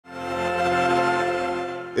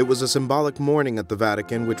It was a symbolic mourning at the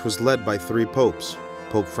Vatican which was led by 3 popes.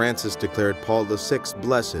 Pope Francis declared Paul VI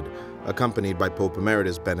blessed, accompanied by Pope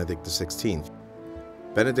Emeritus Benedict XVI.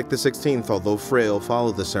 Benedict XVI, although frail,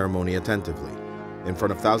 followed the ceremony attentively. In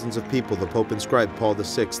front of thousands of people, the Pope inscribed Paul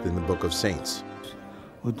VI in the Book of Saints.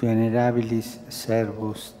 Ut Venerabilis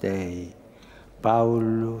Servus Dei,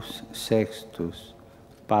 Paulus Sextus,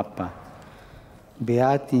 Papa,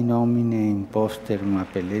 Beati nomine in posterum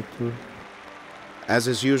appelletur. As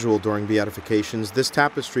is usual during beatifications, this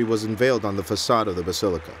tapestry was unveiled on the facade of the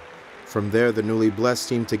basilica. From there, the newly blessed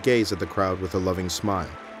seemed to gaze at the crowd with a loving smile.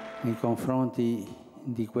 Nei confronti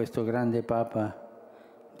di questo grande Papa,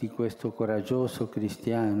 di questo coraggioso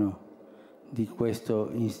cristiano, di questo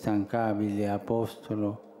instancabile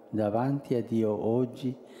apostolo, davanti a Dio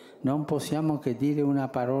oggi non possiamo che dire una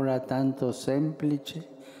parola tanto semplice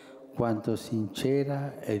quanto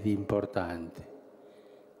sincera ed importante.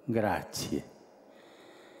 Grazie.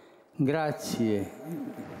 Grazie.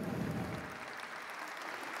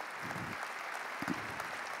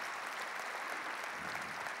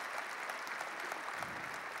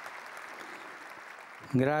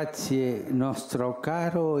 Grazie nostro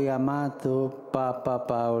caro e amato Papa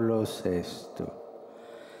Paolo VI.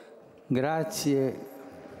 Grazie.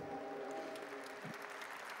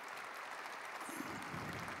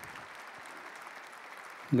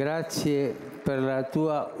 Grazie per la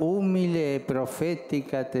tua umile e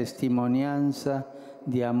profetica testimonianza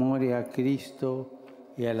di amore a Cristo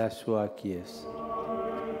e alla sua Chiesa.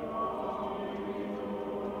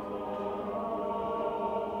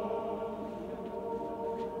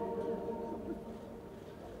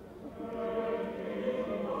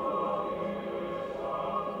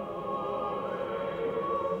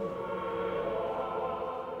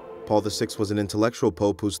 Paul VI was an intellectual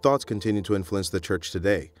pope whose thoughts continue to influence the Church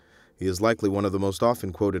today. He is likely one of the most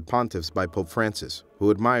often quoted pontiffs by Pope Francis, who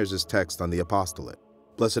admires his text on the apostolate.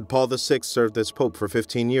 Blessed Paul VI served as pope for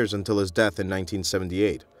 15 years until his death in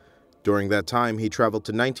 1978. During that time, he traveled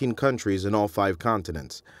to 19 countries in all 5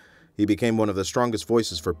 continents. He became one of the strongest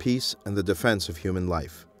voices for peace and the defense of human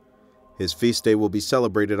life. His feast day will be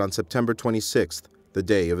celebrated on September 26th, the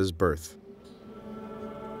day of his birth.